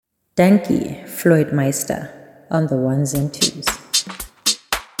Danke, Floyd Meister, on the ones and twos.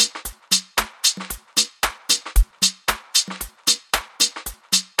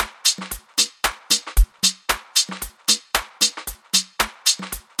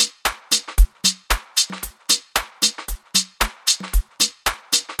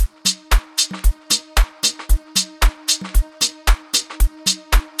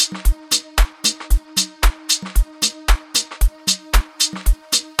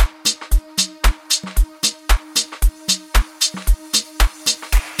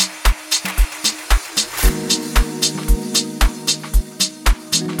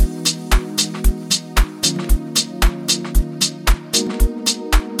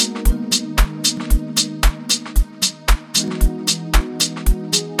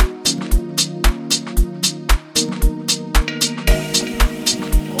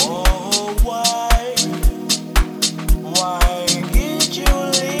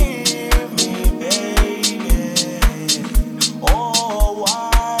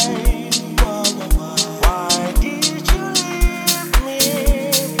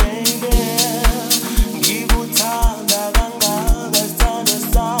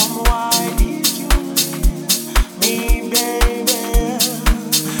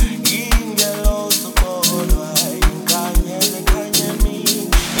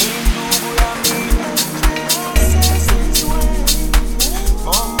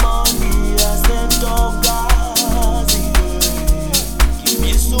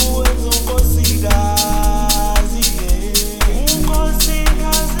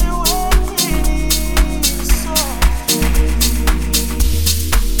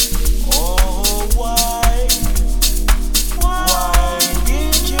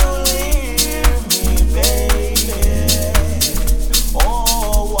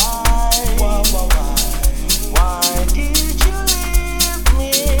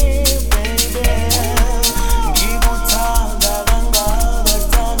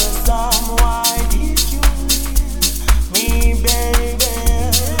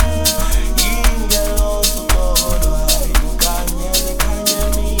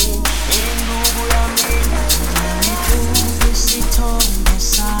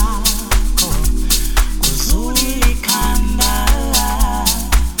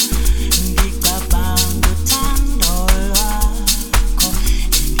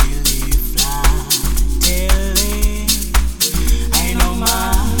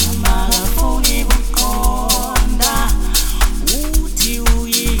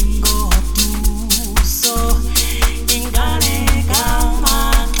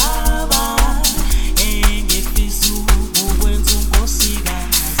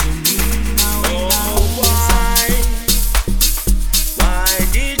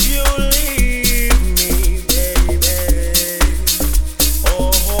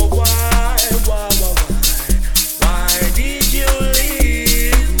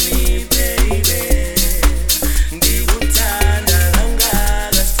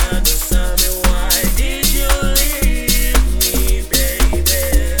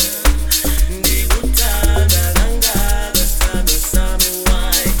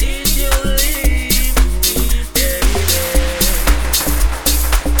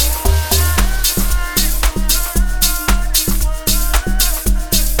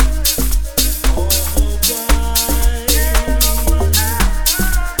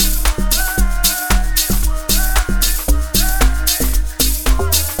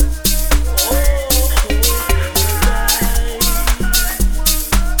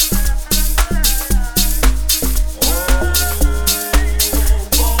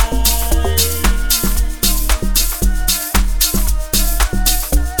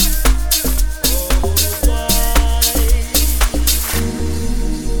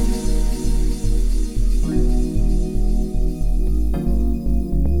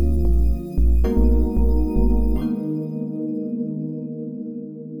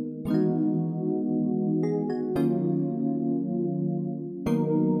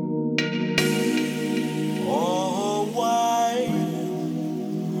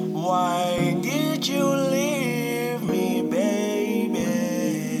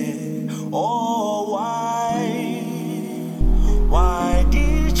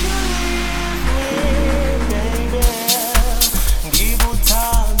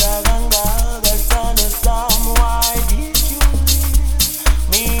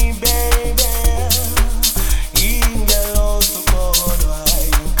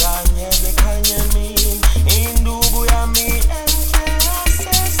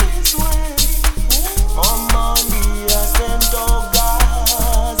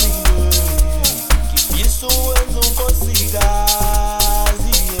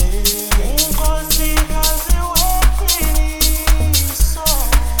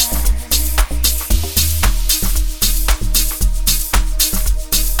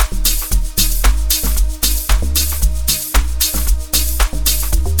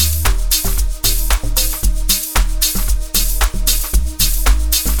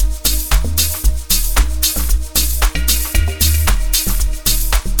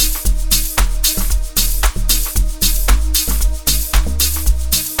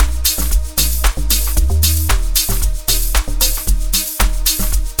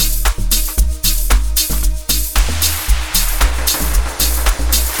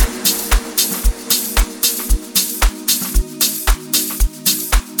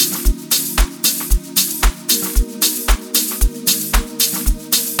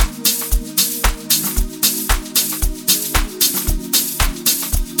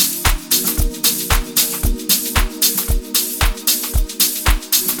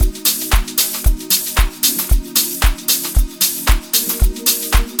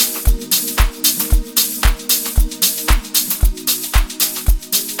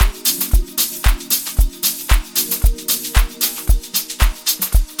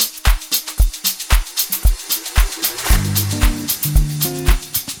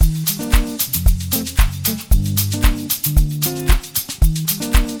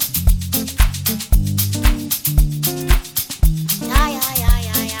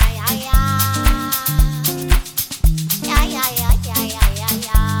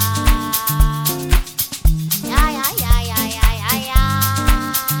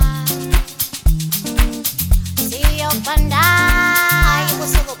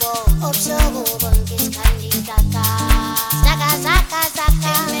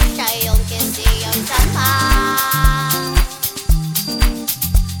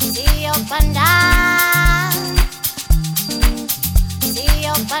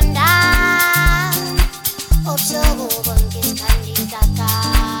 Siyopanda ubusuku bonke sikhandikaka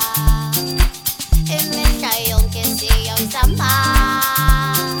imihla yonke siyoyizama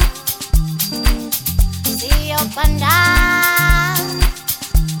Siyopanda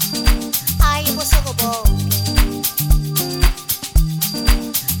ubusuku bonke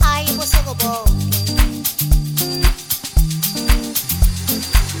ubusuku bonke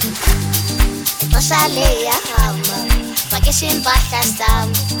Ixesha liyahamba pakisha impahla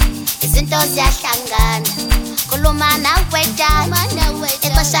zami izinto ziyahlangana khuluma nawe dala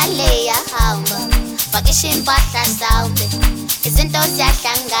ixesha liyahamba pakisha impahla zami izinto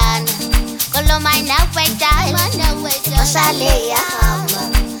ziyahlangana khuluma nawe dala ixesha liyahamba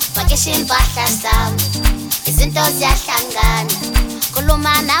pakisha impahla zami izinto ziyahlangana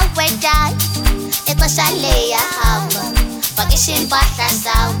khuluma nawe dala ixesha liyahamba pakisha impahla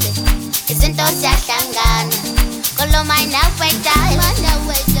zami izinto ziyahlangana khuluma nawe dala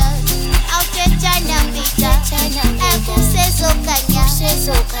awuthetha nambita akusezokanya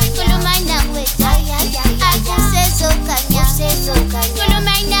khuluma nawe dala akusezokanya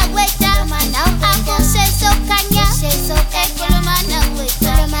khuluma nawe dala akusezokanya khuluma nawe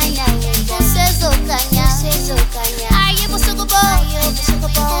dala akusezokanya ayi busuku bo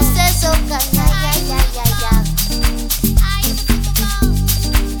akusezokanya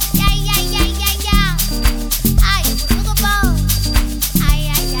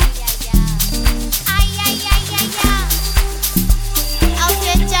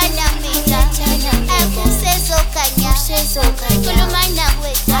khuluma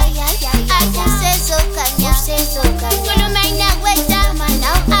nawe dala akusezokanya khuluma nawe dala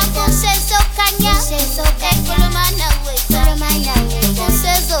akusezokanya khuluma nawe dala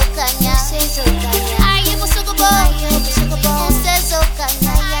akusezokanya ayi busuku bo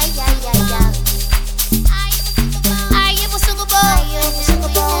akusezokanya ayi busuku bo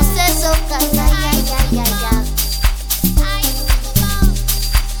akusezokanya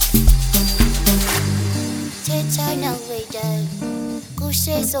Tetana weda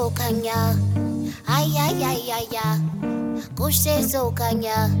kusezokanya ay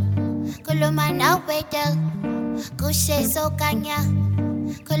kusezokanya khuluma nawe dala kusezokanya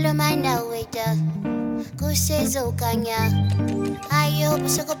khuluma nawe dala kusezokanya ayo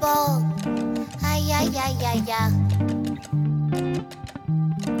busuku bo ay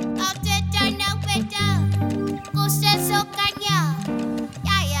Tetana weda kusezokanya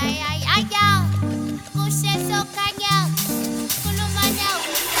kusezokanya khuluma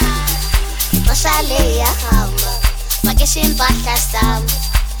nawe dala ixesha liyahamba pakisha impahla zami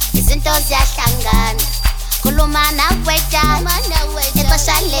izinto ziyahlangana khuluma nawe dala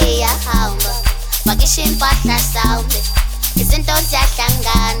ixesha liyahamba pakisha impahla zami izinto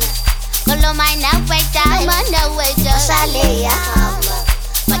ziyahlangana khuluma nawe dala ixesha liyahamba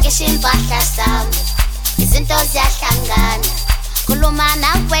pakisha impahla zami izinto ziyahlangana khuluma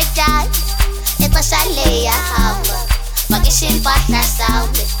nawe dala ixesha liyahamba pakisha impahla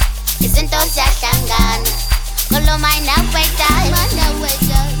zami izinto ziyahlangana khuluma nawe dala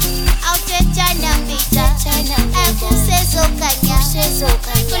awuthetha nambita akusezokanya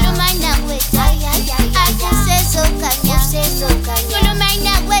khuluma nawe dala akusezokanya khuluma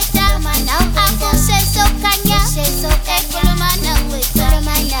nawe dala akusezokanya khuluma nawe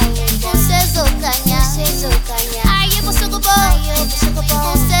dala akusezokanya ayi busuku bo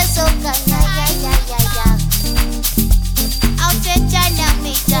akusezokanya awuthetha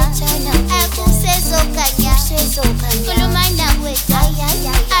nambita akusezokanya khuluma nawe dala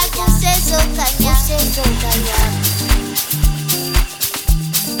akusezokanya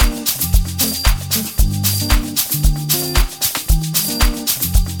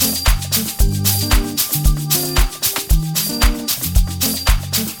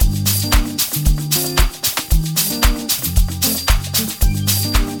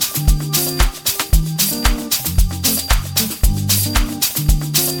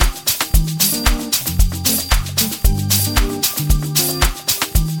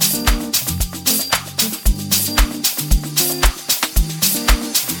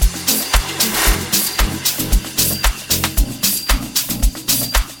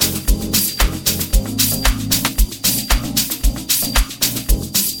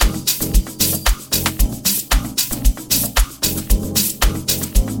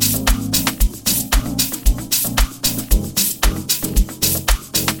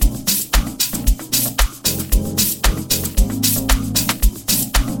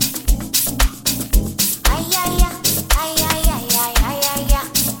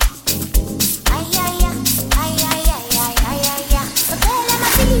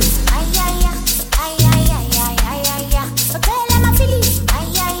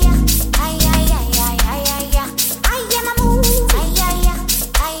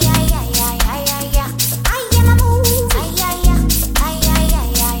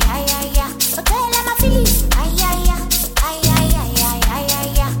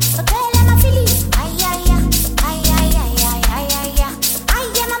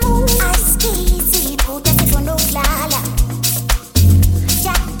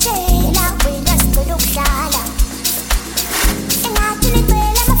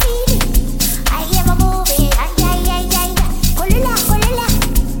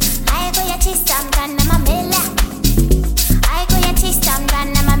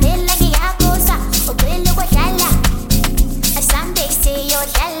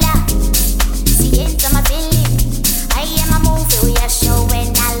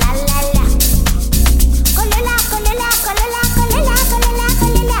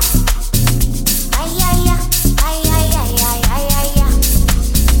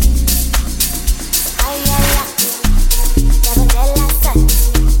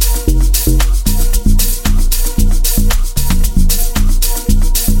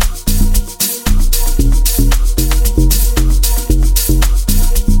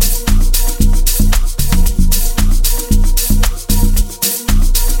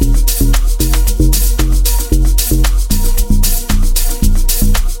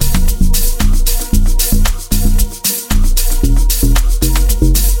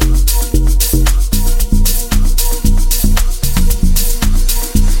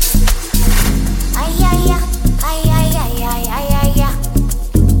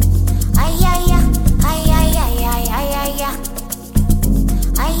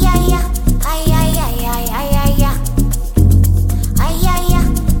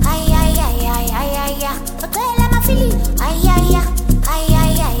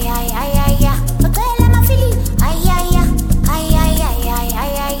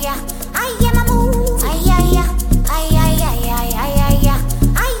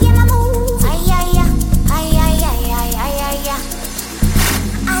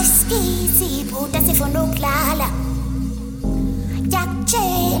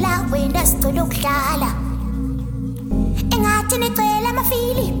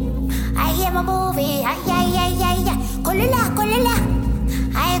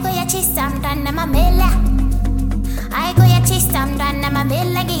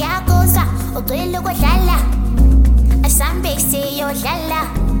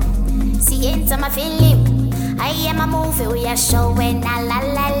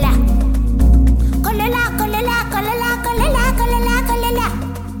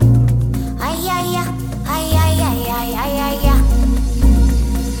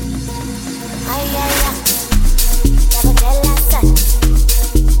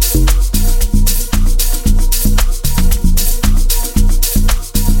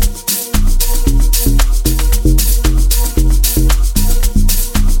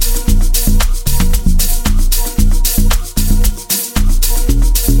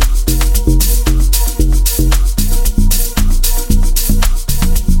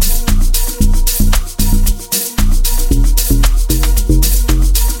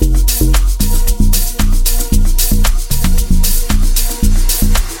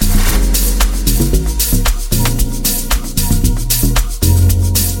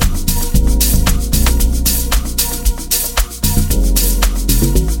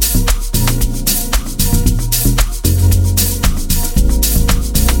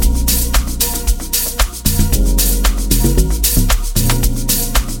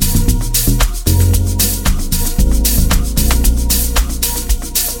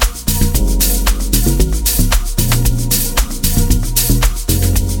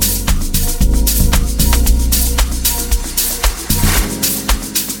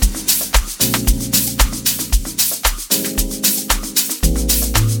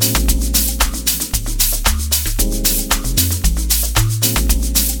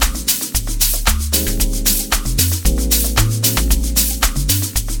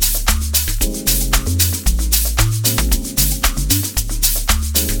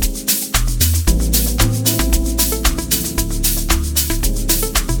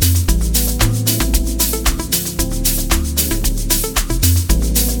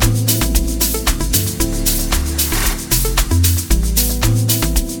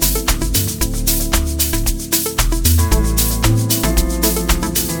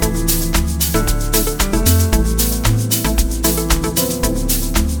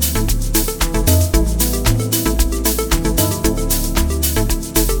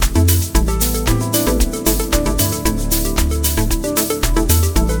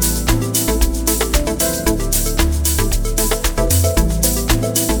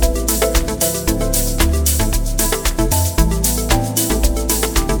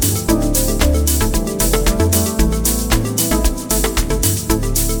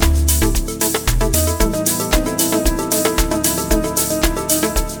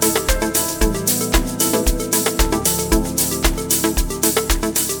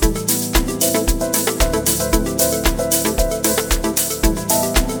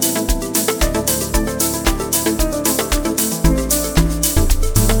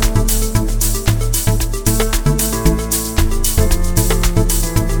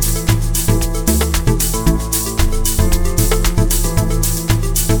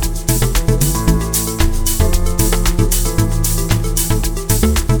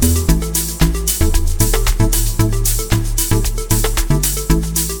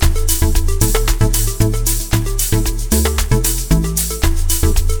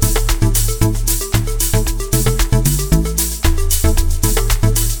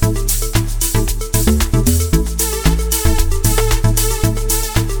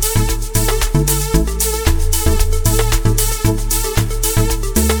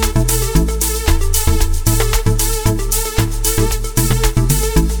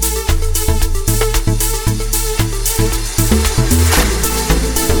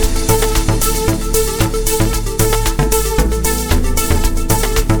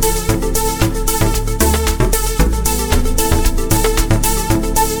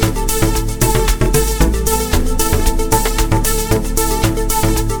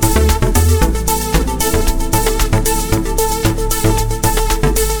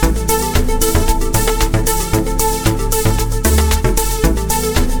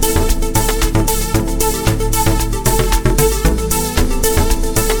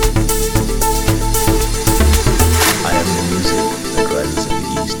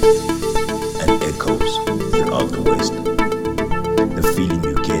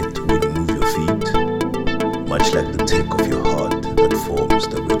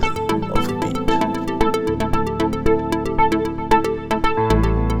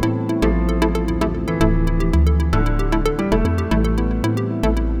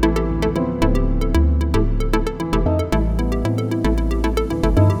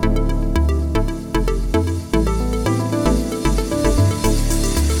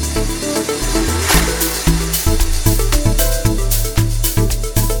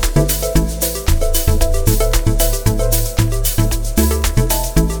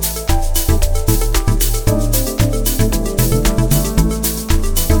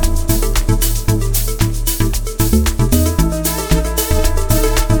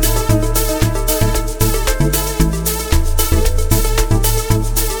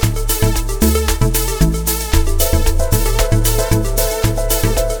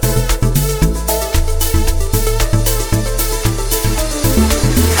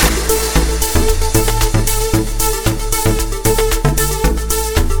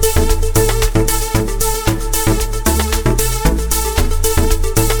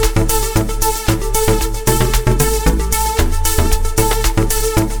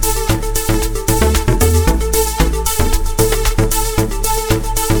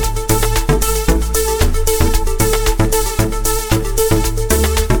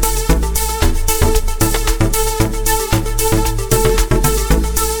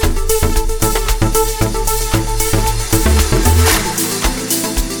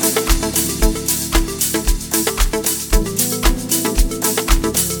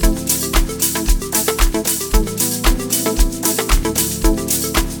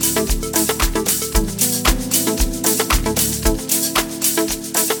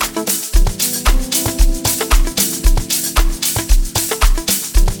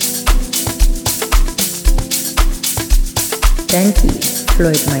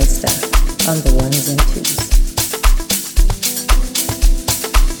Floyd Meister on the ones and twos.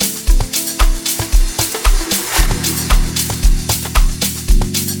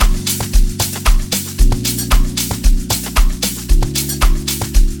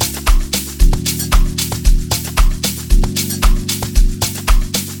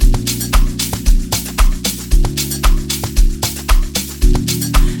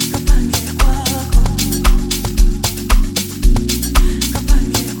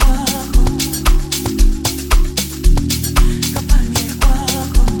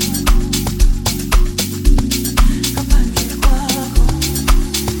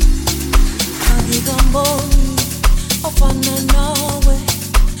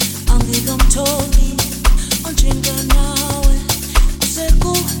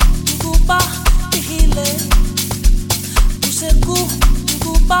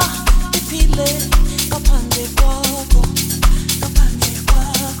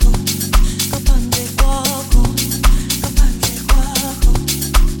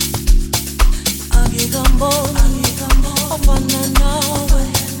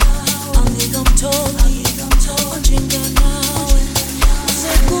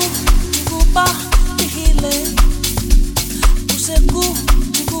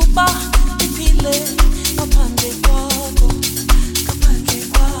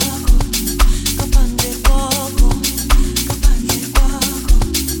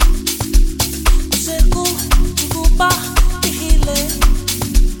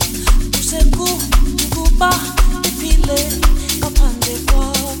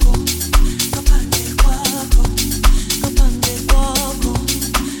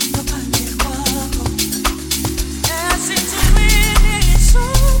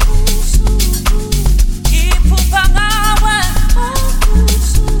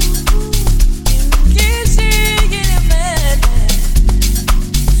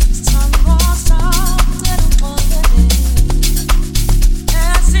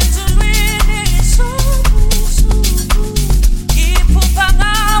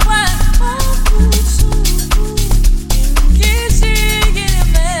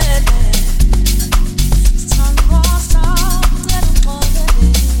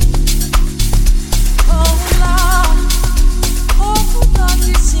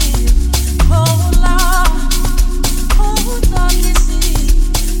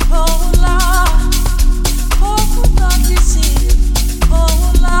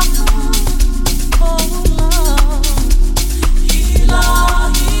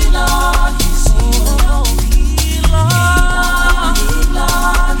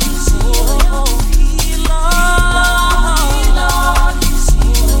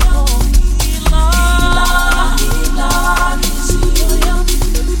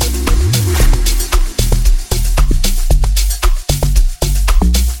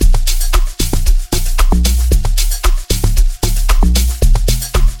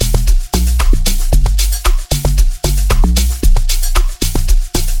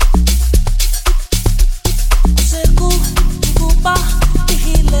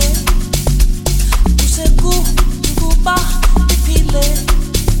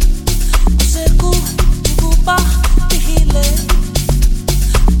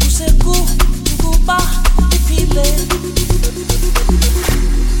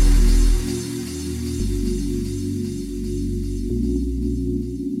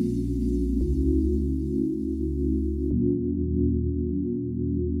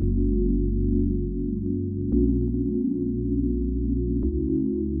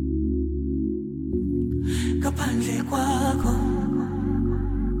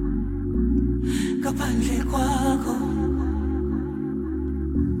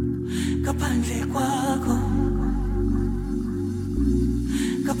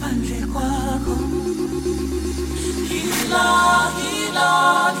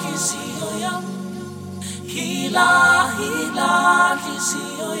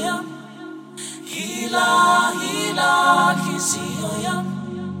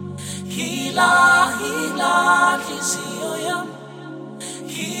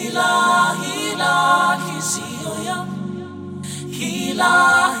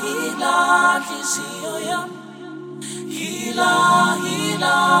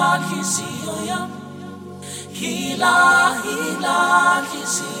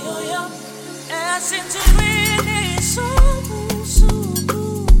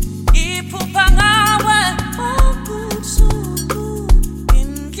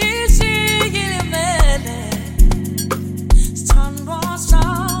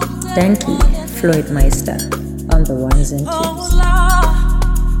 Thank you, Floyd Meister on the ones and twos.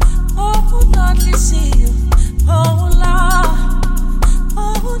 Oh Lord, you see you. Oh Lord,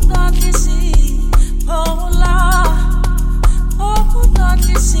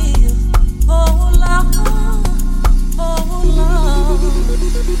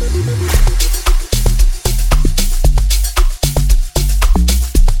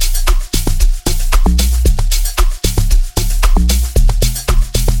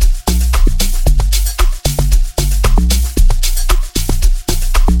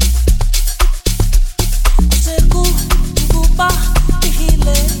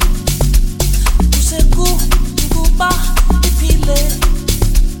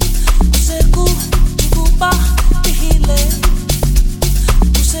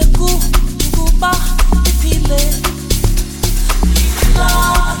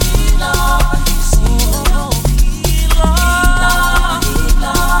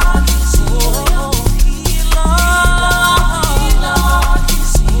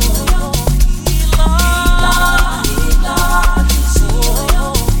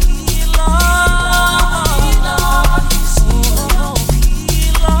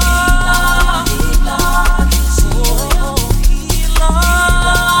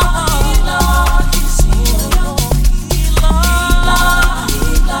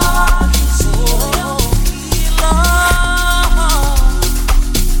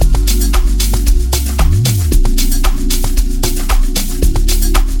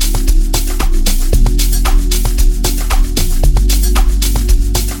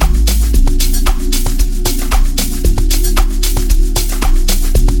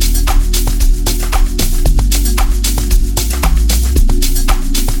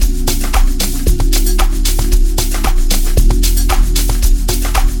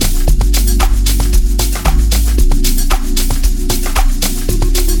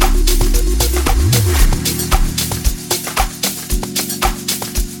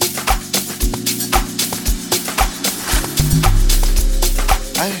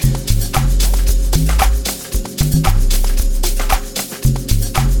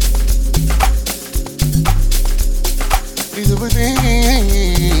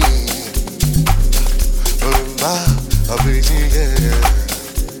 everything. A pretty yeah.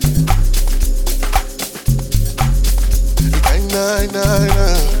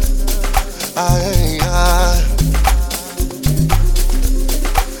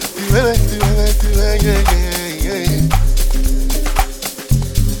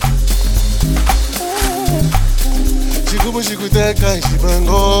 Shikuteka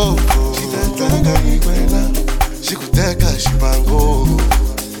shibango, shitatanga ikwela. Shikuteka shibango,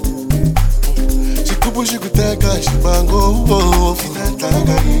 shikuteka shibango,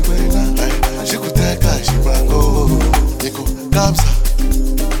 shitatanga ikwela. Shikuteka shibango, niko kabza.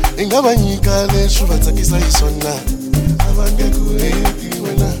 Ingabanyika leshu batsakisa isona. Abange kuheti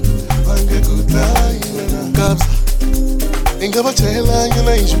wena, abange kutai wena. Kabza, ingabatshela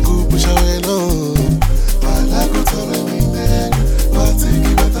nyana ishukupusha welo. Bala kutore minenga,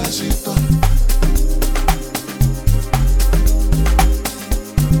 batiki batashito.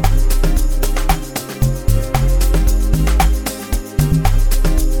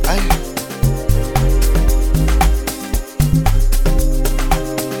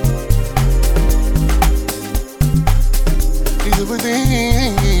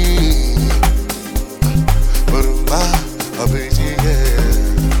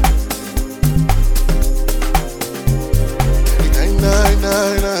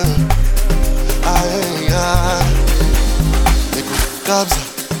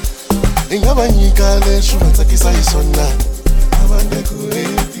 Ingabanyika leshu batsakisa isona. Abange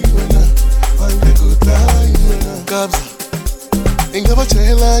kuheti wena, abange kutai wena. Kabza,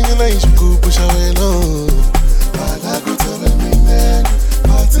 ingabatshela nyana ishukupusha welo. Bala kutore minenga,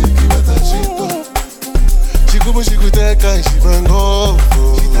 batiki batashito. Shikuteka shibango,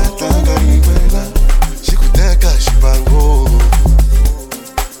 shitatanga ikwela. Shikuteka shibango,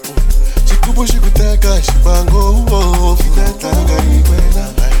 shikuteka shibango, shitatanga ikwela.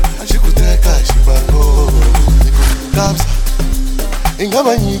 Shikuteka shibango, kabza.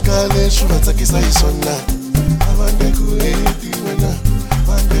 Ingabanyika leshu batsakisa isona. Abange kuheti wena,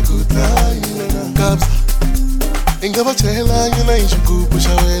 abange kutai wena. Kabza, ingabatshela nyana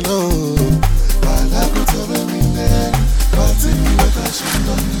ishukupusha welo. Bala kutore minenga, batiki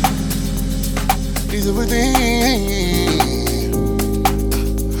batashito. Is everything.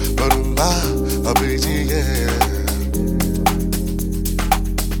 Barumba, a pretty yeah.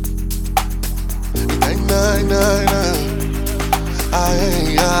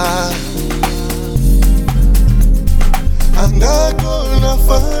 I'm not gonna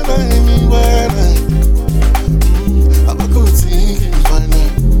find her anywhere. I'm a good thing find her.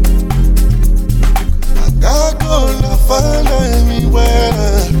 I'm not gonna find her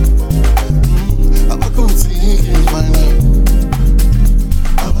anywhere. I'm a good thing find her.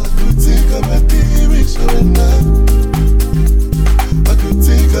 I'm a good thing about the rich showing up. I could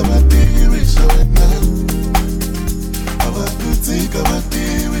think about the rich showing up. I could think about the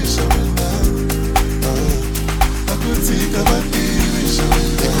rich showing up. I could think about the rich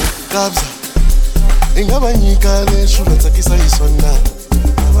showing up. Kabza, ingabanyika leshu batsakisa isona.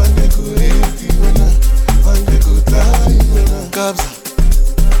 Abange kuheti wena, abange kutai wena. Kabza,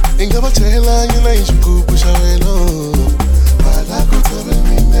 ingabatshela nyana ishukupusha welo. Bala kutore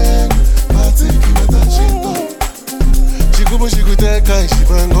minenga, batiki batashito. Shikuteka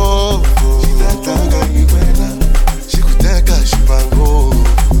shibango, shitatanga ikwela. Shikuteka shibango,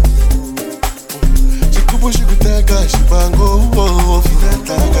 shikuteka shibango,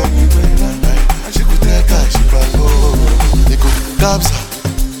 shitatanga ikwela. Shikuteka shibango, niko kabza.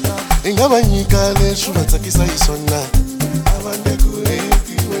 Ingabanyika leshu batsakisa isona. Abange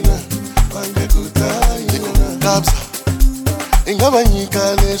kuheti wena, abange kutai wena. Kabza,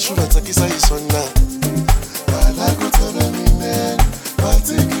 ingabanyika leshu batsakisa isona.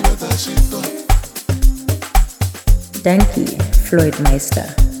 Thank you, Floyd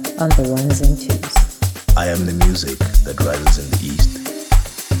Meister, on the ones and twos. I am the music that rises in the east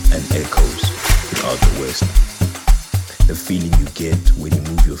and echoes throughout the west. The feeling you get when you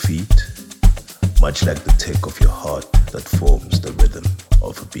move your feet, much like the tick of your heart that forms the rhythm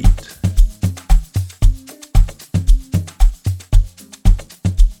of a beat.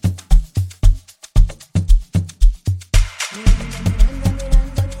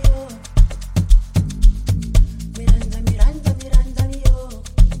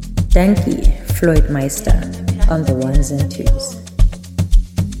 Thank you, Floyd Meister, on the ones and twos.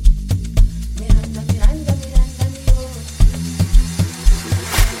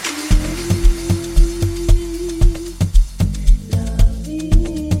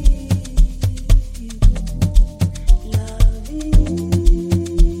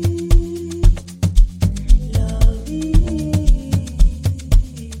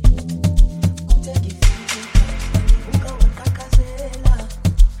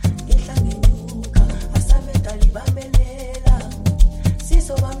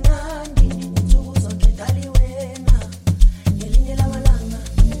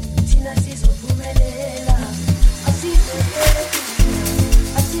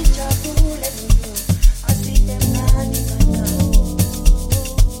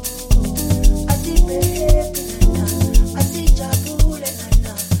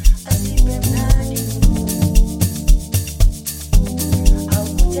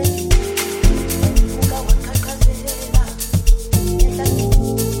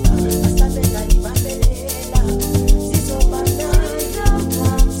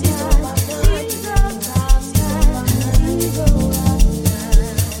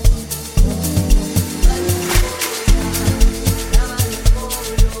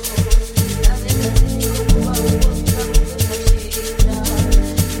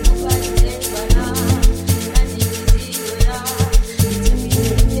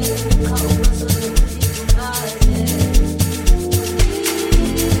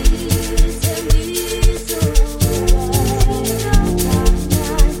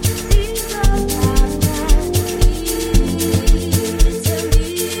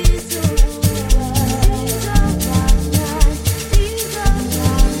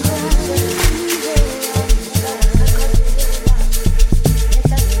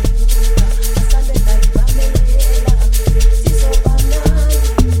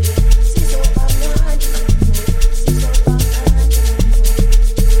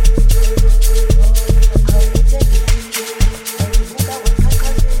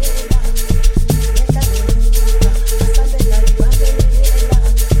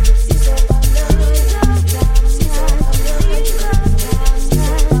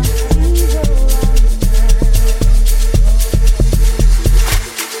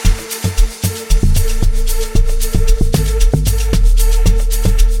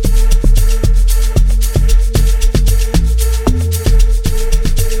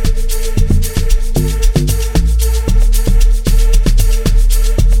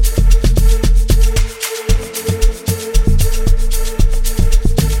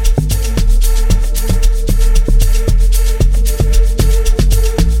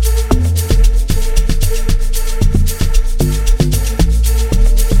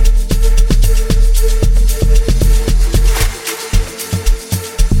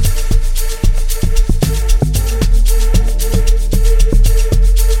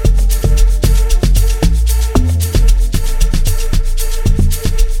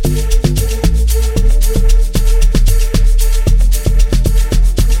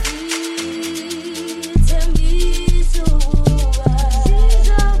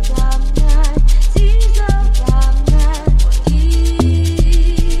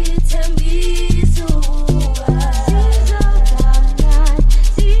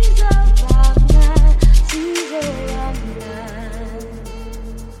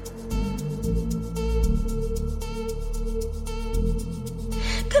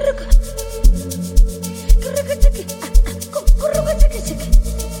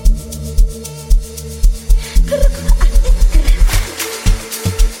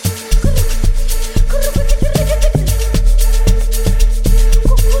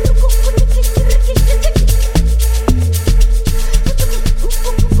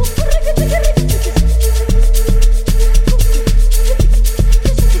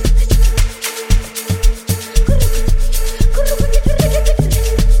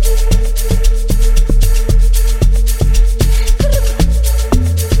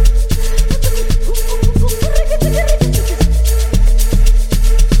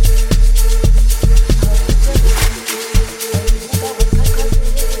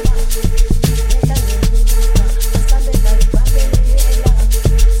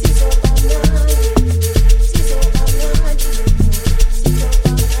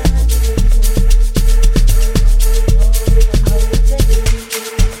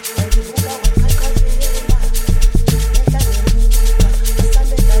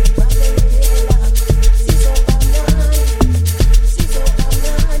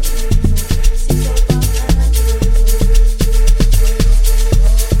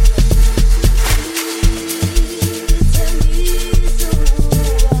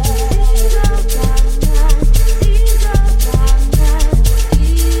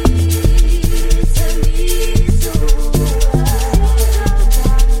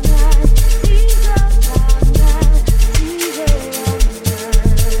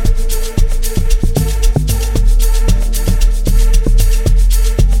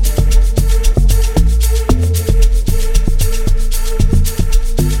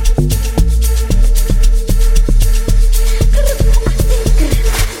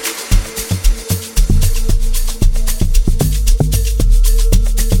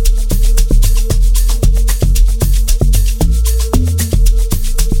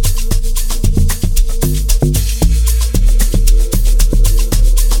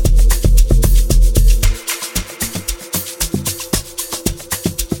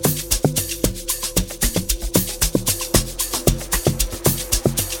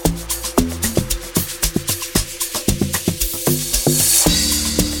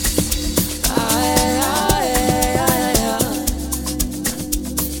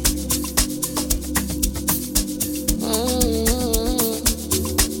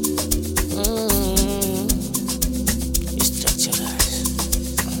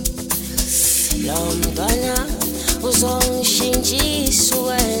 lo mntwana uzongishintshisa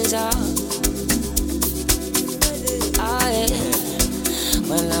ukwenza.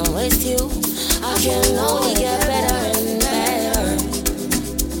 When I'm with you, I can only get better and better.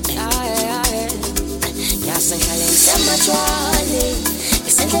 Yasenhlale ngisemajwali,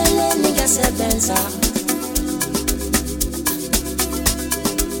 ngisendleleni ngiyasebenza.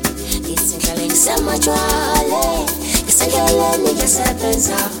 Ngisenhlale ngisemajwali, ngisendleleni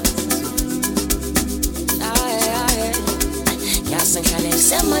ngiyasebenza. Yasenhlale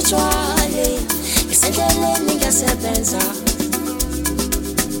ngisemajwali, ngisendleleni ngiyasebenza.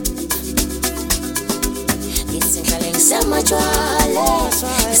 Ngisemajwali,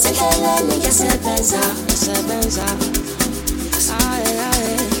 ngisendleleni ngiyasebenza.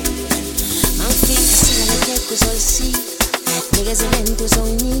 Mangifika singalekho uzolisiya, nikezele into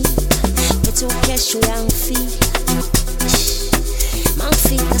uzonginika, bethi ucash uyangifika.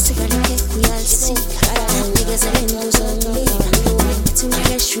 Mangifika singalekho uyalisiya, nikezele into uzonginika, bethi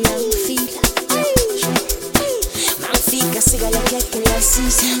ucash uyangifika. Mangifika singalekho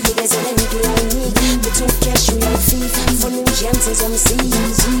uyalisiya, nikezele into uyangifika, bethi ucash uyangifika. Funa ungiyenze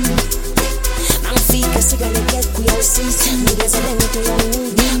zomsizi. Mangifika singalekho uyalisiya, nikezele into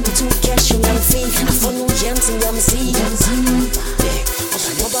uyangifika, bethi ucash uyangifika. Funa ungiyenze zomsizi.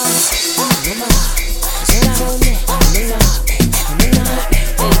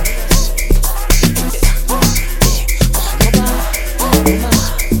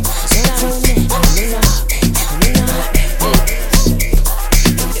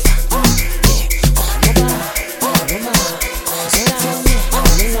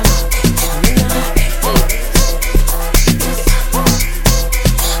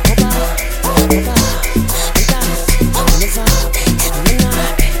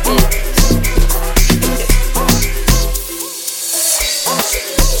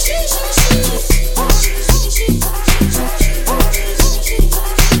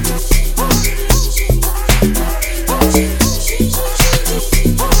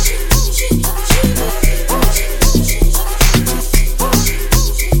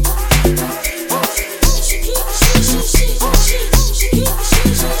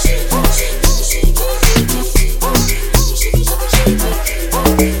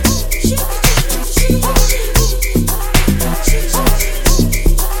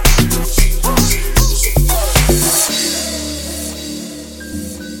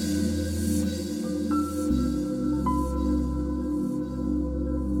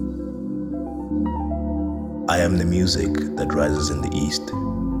 I am the music that rises in the east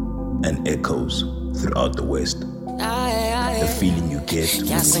and echoes throughout the west. The feeling you get when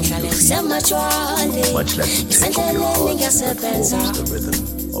you move your feet, much like the take of your heart that forms the rhythm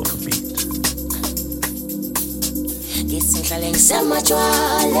of a beat.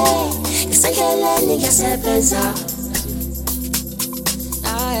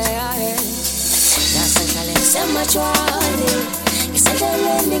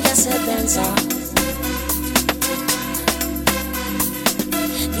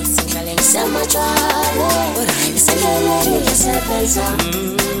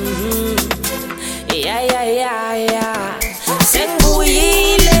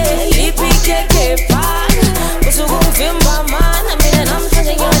 Sengibuyile liphike kephana usuku ngivimba mana mina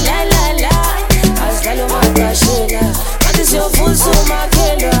namhlanje ngiyolalala azidlala umaqashela ngathi siyovusa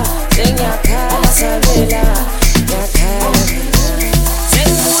umakhelwa sengiyakhala sabela ngiyakhala.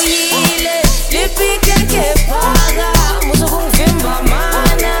 Sengibuyile liphike kephana usuku ngivimba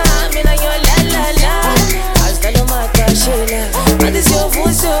mana mina ngiyolalala azidlala umaqashela ngathi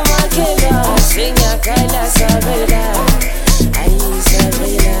siyovusa umakhelwa sengiyakhala sabela.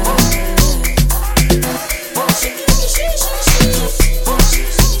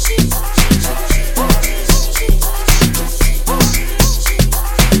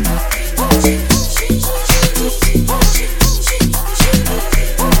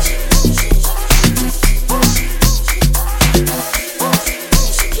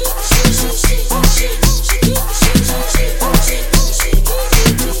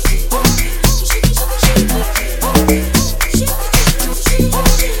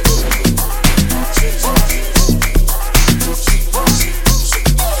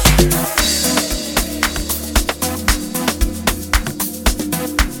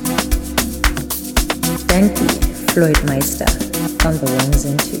 Thank you, Floyd Meister, on the ones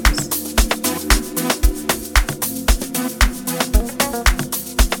and twos.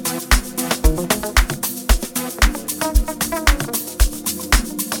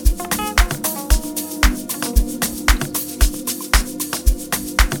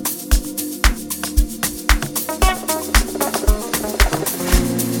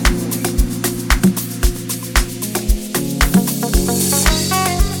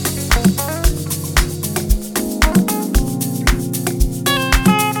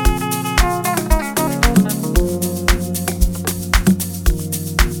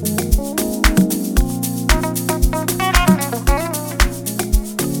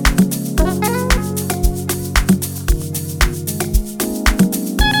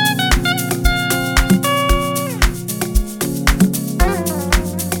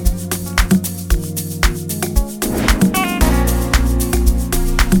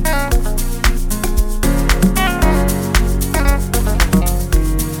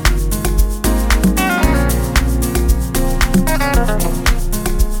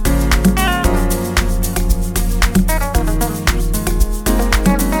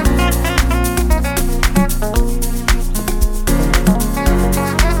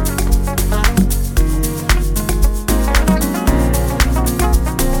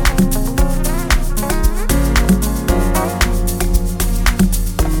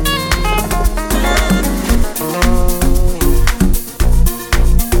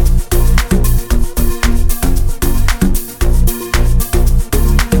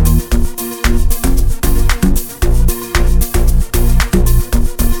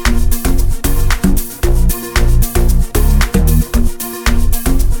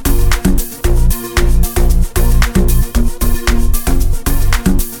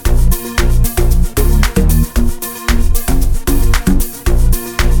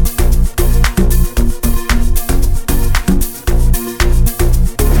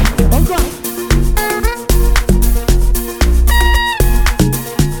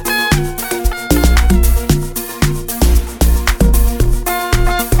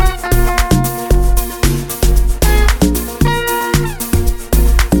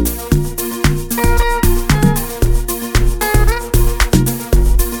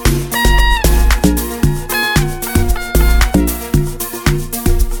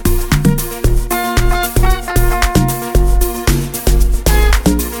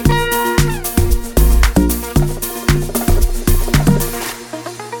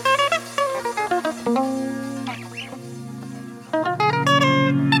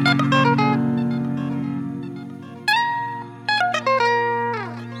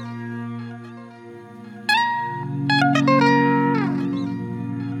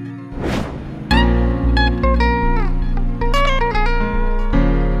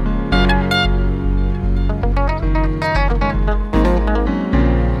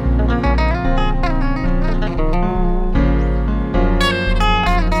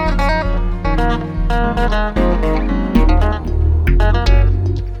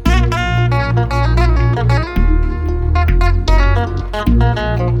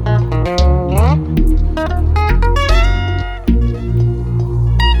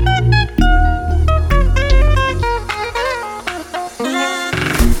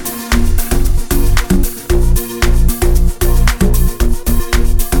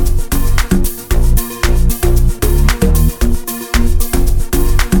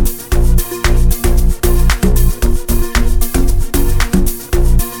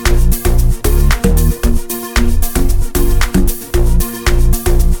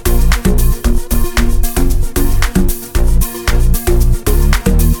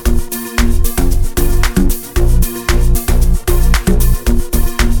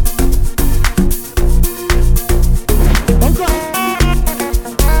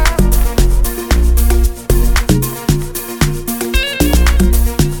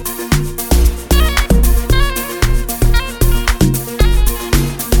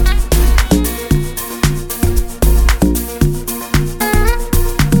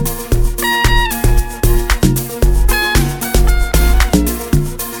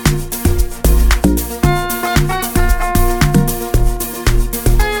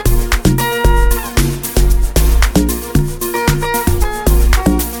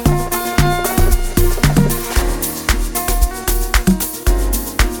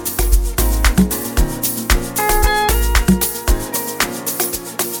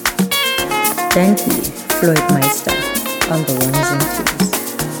 Thank you, Floyd Meister, on the ones and twos.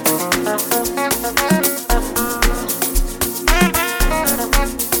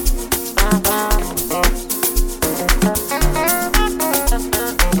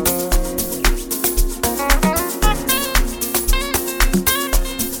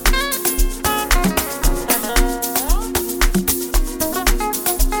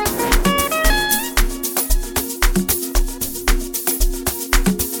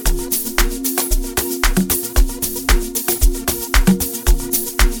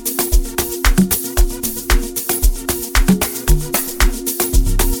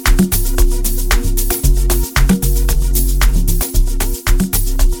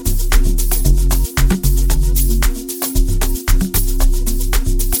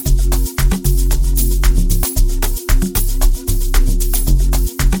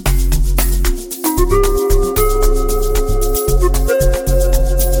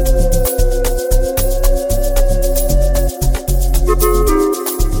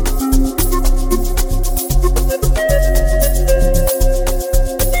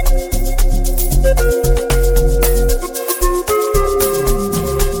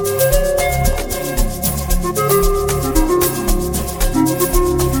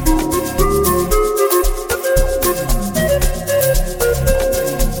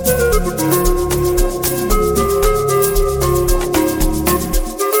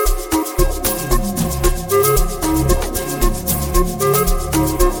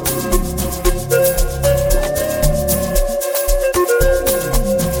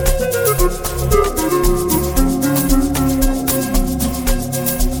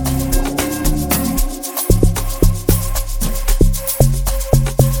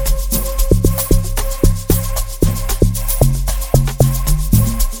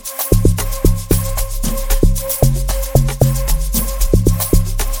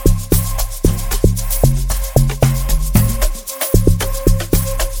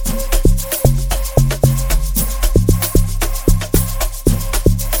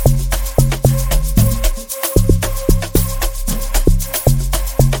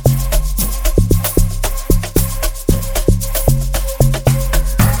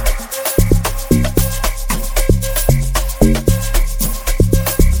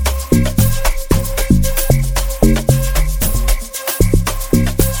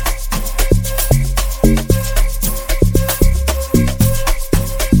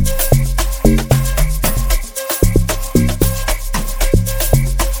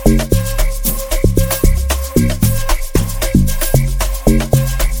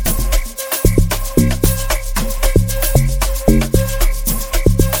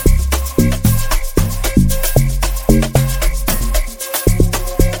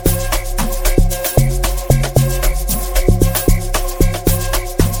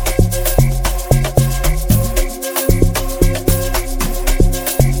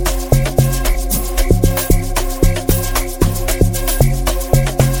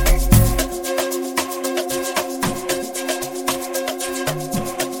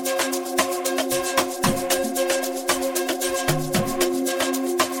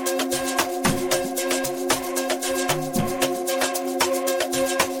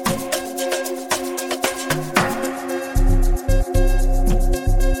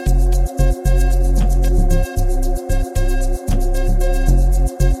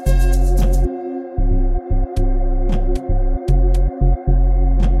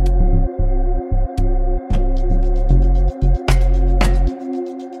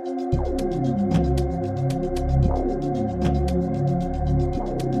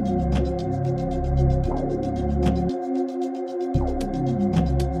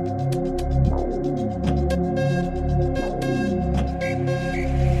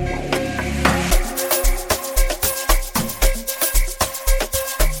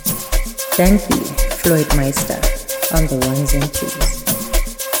 Thank you, Floyd Meister, on the ones and twos.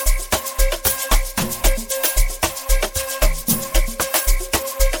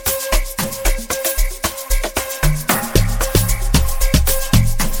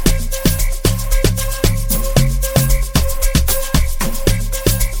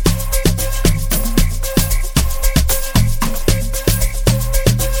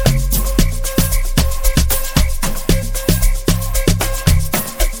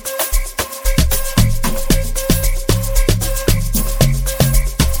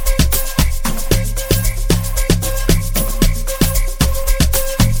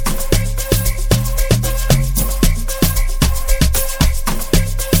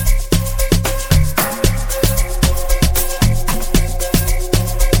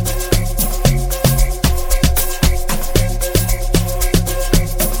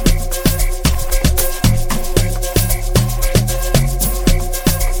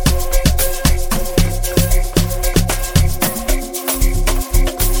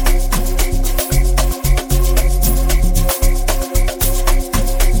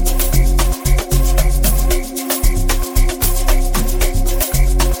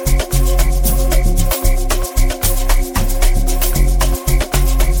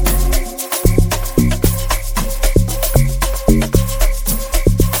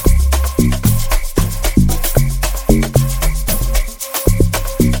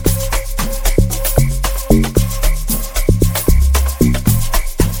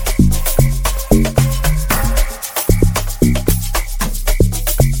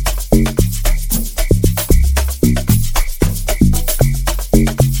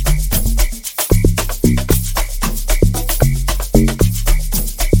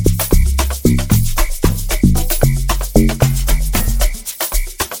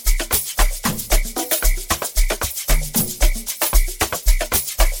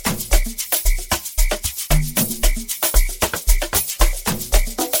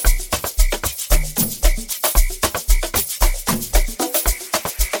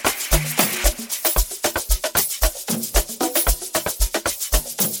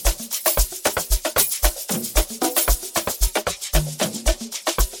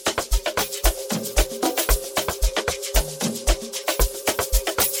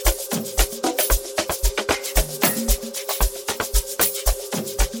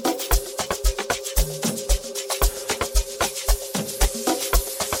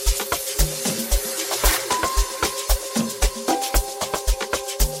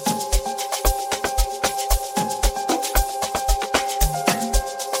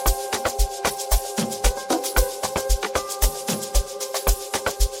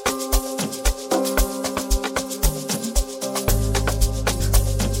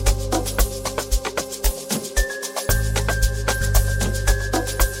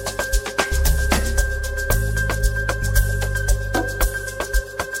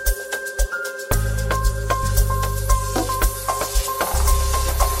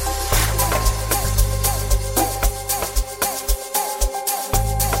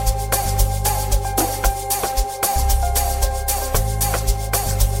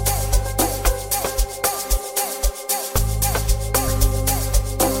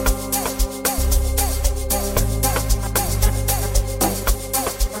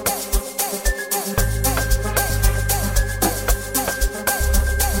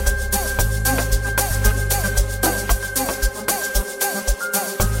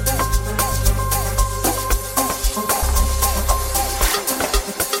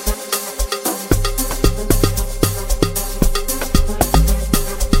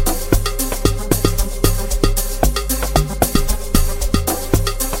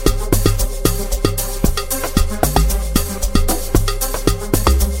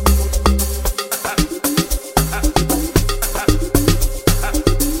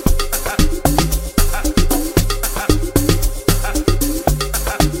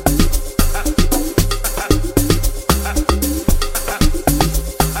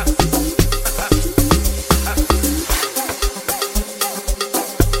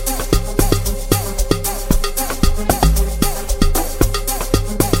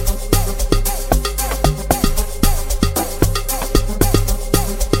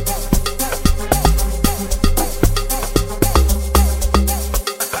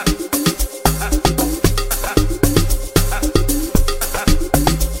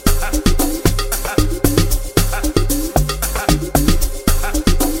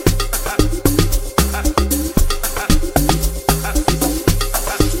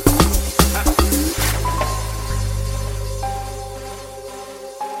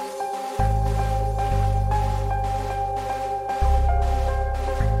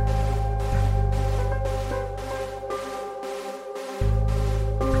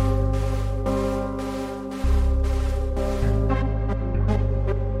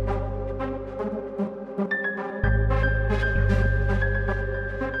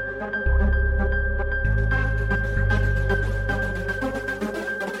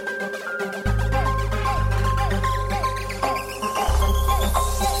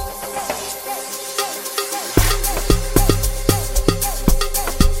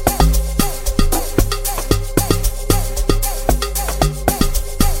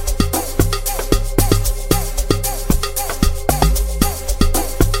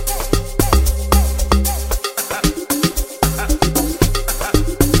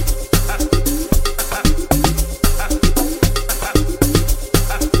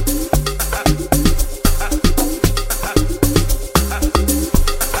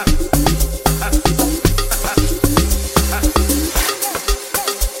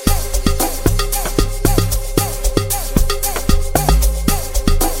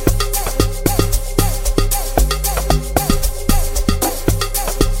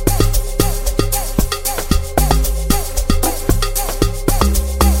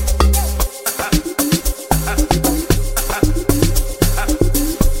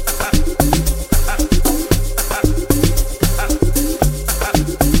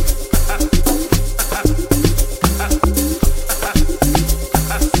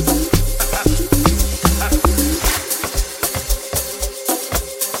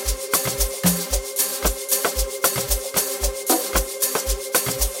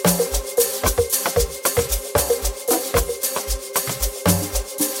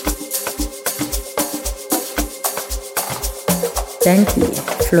 Thank you,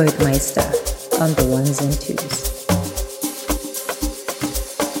 Floyd Meister, on the ones and twos.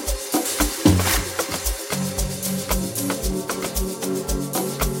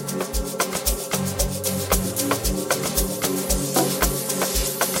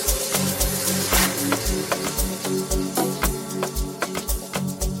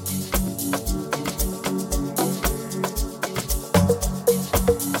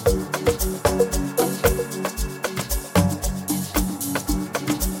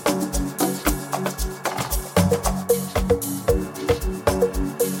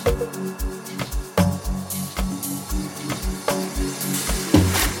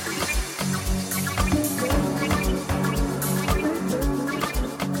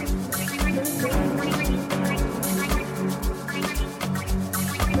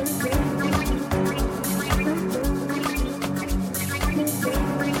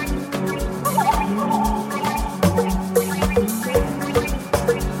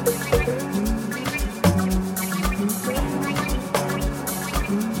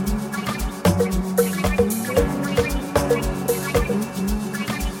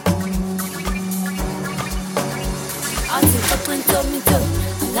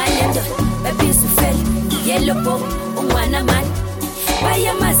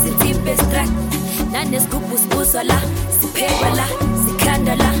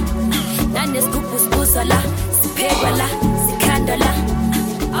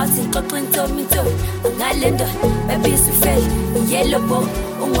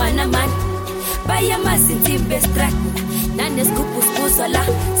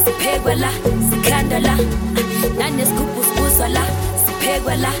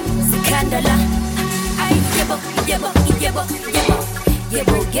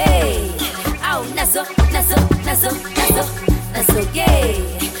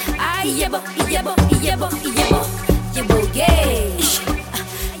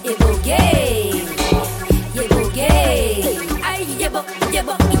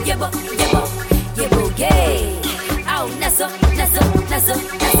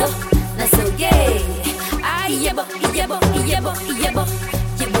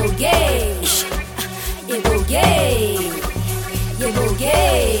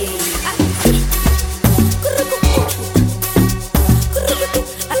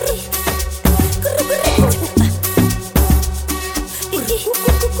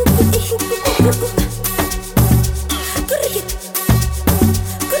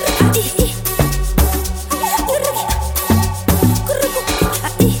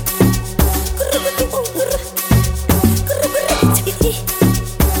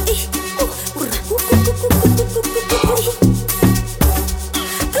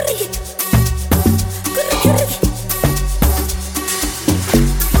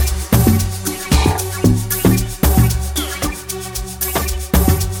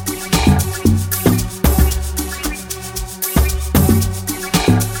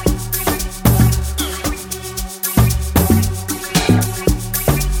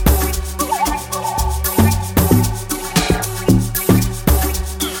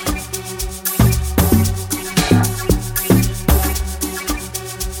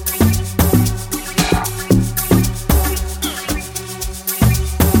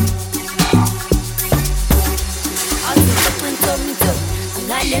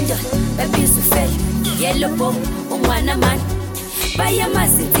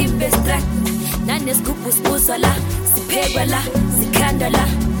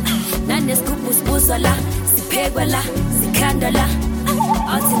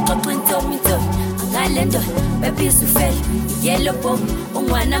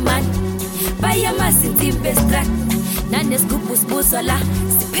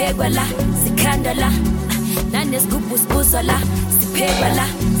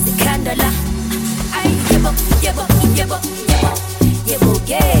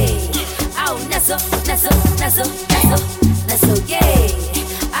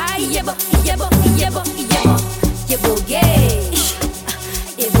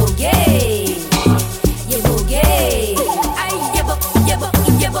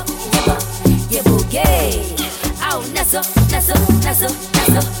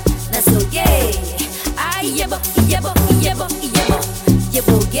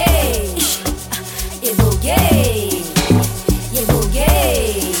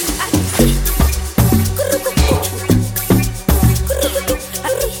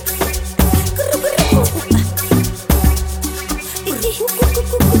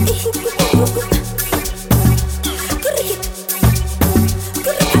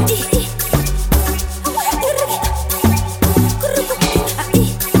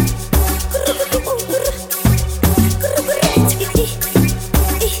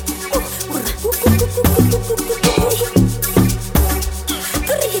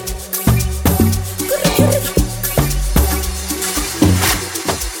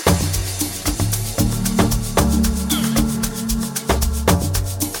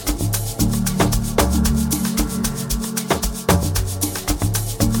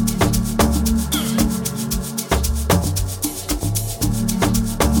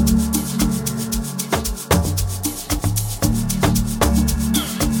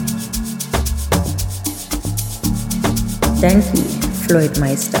 Thank you, Floyd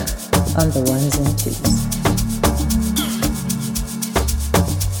Meister, on the ones and twos.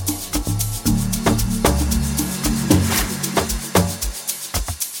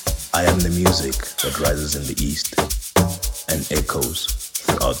 I am the music that rises in the east and echoes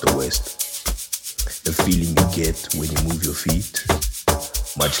throughout the west. The feeling you get when you move your feet,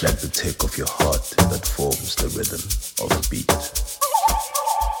 much like the tick of your heart that forms the rhythm of a beat.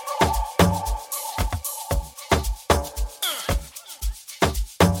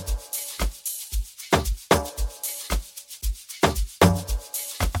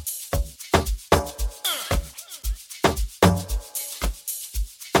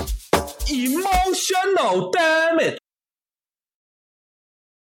 Emotional damage.